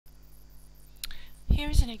Here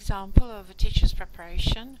is an example of a teacher's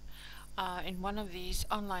preparation in one of these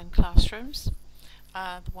online classrooms.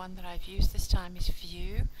 The one that I've used this time is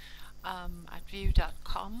Vyew at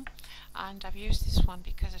view.com, and I've used this one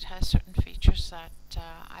because it has certain features that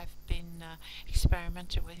I've been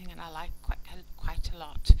experimenting with and I like quite a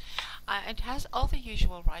lot. It has all the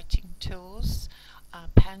usual writing tools,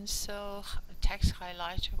 pencil, text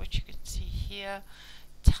highlighter, which you can see here,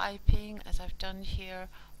 typing as I've done here,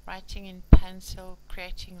 writing in pencil,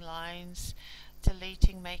 creating lines,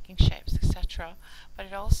 deleting, making shapes, etc. But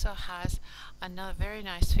it also has another very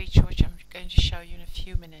nice feature which I'm going to show you in a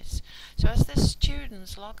few minutes. So as the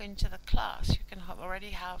students log into the class, you can already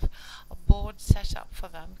have a board set up for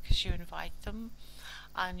them because you invite them,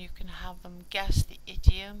 and you can have them guess the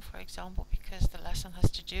idiom, for example, because the lesson has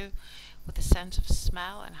to do with the sense of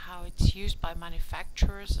smell and how it's used by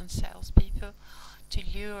manufacturers and salespeople to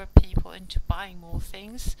lure people into buying more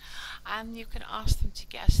things. And you can ask them to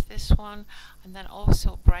guess this one and then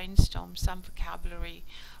also brainstorm some vocabulary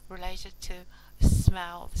related to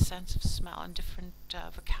smell, the sense of smell, and different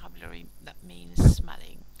vocabulary that means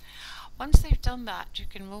smelling. Once they've done that, you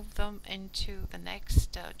can move them into the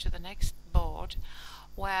next board,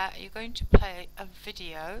 where you're going to play a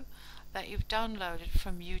video that you've downloaded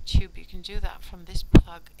from YouTube. You can do that from this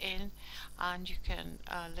plug-in, and you can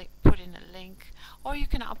put in a link, or you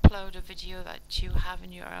can upload a video that you have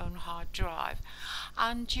in your own hard drive,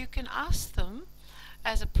 and you can ask them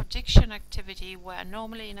as a prediction activity, where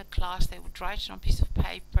normally in a class they would write it on a piece of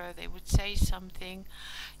paper, they would say something.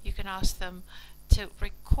 You can ask them to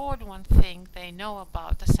record one thing they know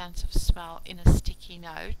about the sense of smell in a sticky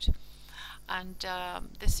note. And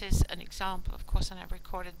this is an example, of course, and I've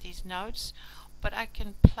recorded these notes, but I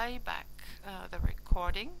can play back the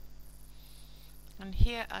recording. And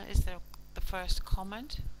here is the first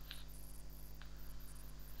comment.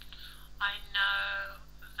 I know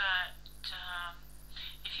that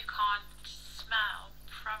if you can't smell,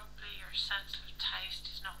 probably your sense of taste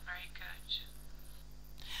is not very good.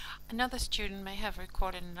 Another student may have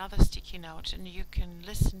recorded another sticky note, and you can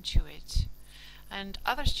listen to it. And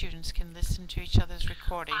other students can listen to each other's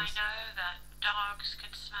recordings. I know that dogs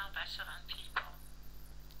can smell better than people,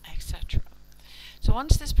 etc. So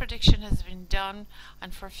once this prediction has been done,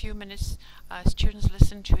 and for a few minutes students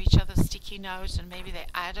listen to each other's sticky notes and maybe they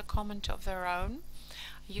add a comment of their own,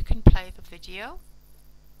 you can play the video.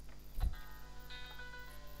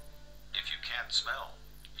 If you can't smell,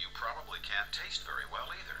 you probably can't taste very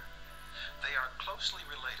well either. They are closely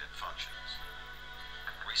related functions.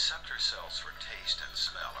 Receptor cells for taste and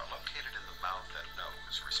smell are located in the mouth and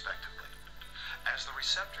nose, respectively. As the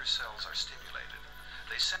receptor cells are stimulated,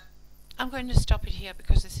 they send... I'm going to stop it here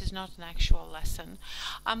because this is not an actual lesson.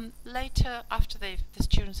 Later, after the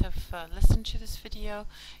students have listened to this video,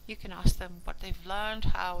 you can ask them what they've learned,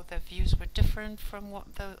 how their views were different from what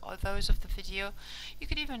those of the video. You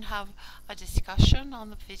could even have a discussion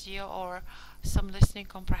on the video or some listening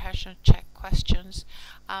comprehension check questions,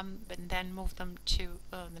 and then move them to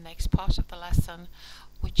the next part of the lesson,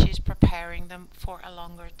 which is preparing them for a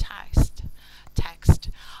longer text.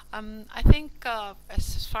 I think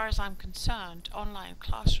as far as I'm concerned, online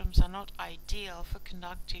classrooms are not ideal for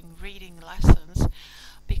conducting reading lessons,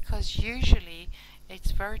 because usually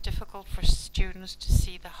it's very difficult for students to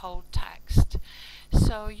see the whole text.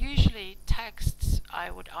 So usually texts,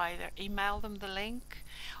 I would either email them the link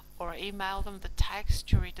or email them the text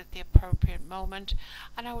to read at the appropriate moment,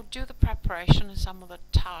 and I would do the preparation and some of the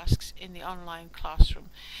tasks in the online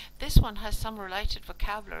classroom. This one has some related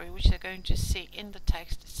vocabulary which they're going to see in the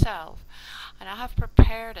text itself, and I have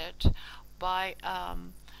prepared it by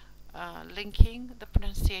linking the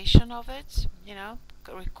pronunciation of it, you know,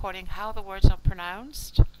 recording how the words are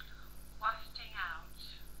pronounced. Wafting out,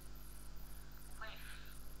 whiff,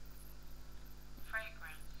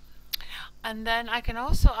 fragrance. And then I can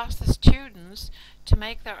also ask the students to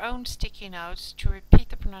make their own sticky notes to repeat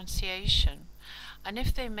the pronunciation. And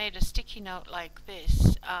if they made a sticky note like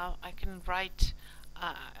this, I can write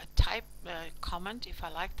a comment if I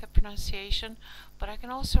like the pronunciation, but I can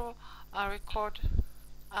also record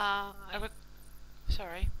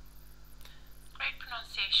sorry. Great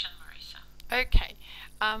pronunciation, Marisa. Okay.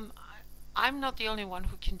 I'm not the only one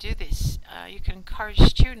who can do this. You can encourage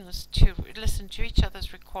students to listen to each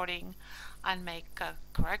other's recording and make a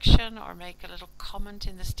correction or make a little comment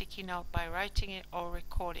in the sticky note by writing it or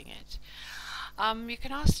recording it. You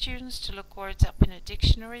can ask students to look words up in a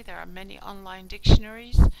dictionary. There are many online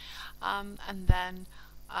dictionaries, and then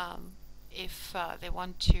if they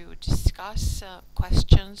want to discuss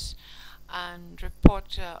questions and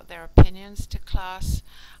report their opinions to class,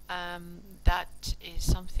 That is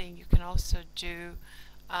something you can also do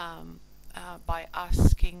by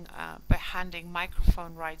handing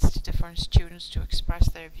microphone rights to different students to express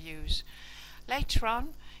their views. Later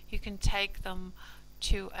on, you can take them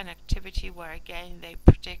to an activity where again they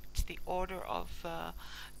predict the order of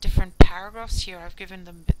different paragraphs. Here I've given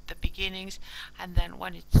them the beginnings, and then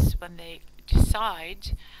when they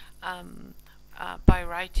decide by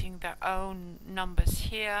writing their own numbers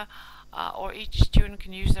here, or each student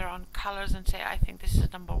can use their own colors and say, I think this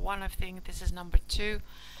is number 1, I think this is number 2.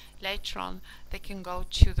 Later on they can go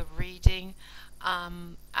to the reading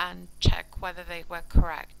and check whether they were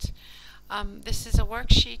correct. This is a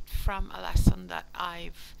worksheet from a lesson that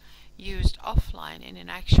I've used offline in an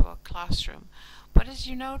actual classroom. But as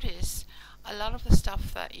you notice, a lot of the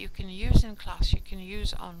stuff that you can use in class you can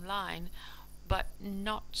use online, but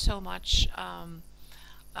not so much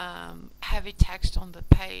heavy text on the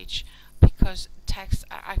page, because texts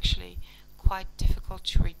are actually quite difficult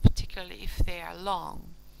to read, particularly if they are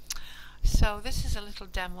long. So this is a little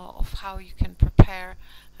demo of how you can prepare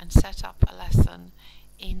and set up a lesson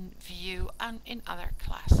in View and in other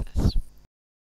classes.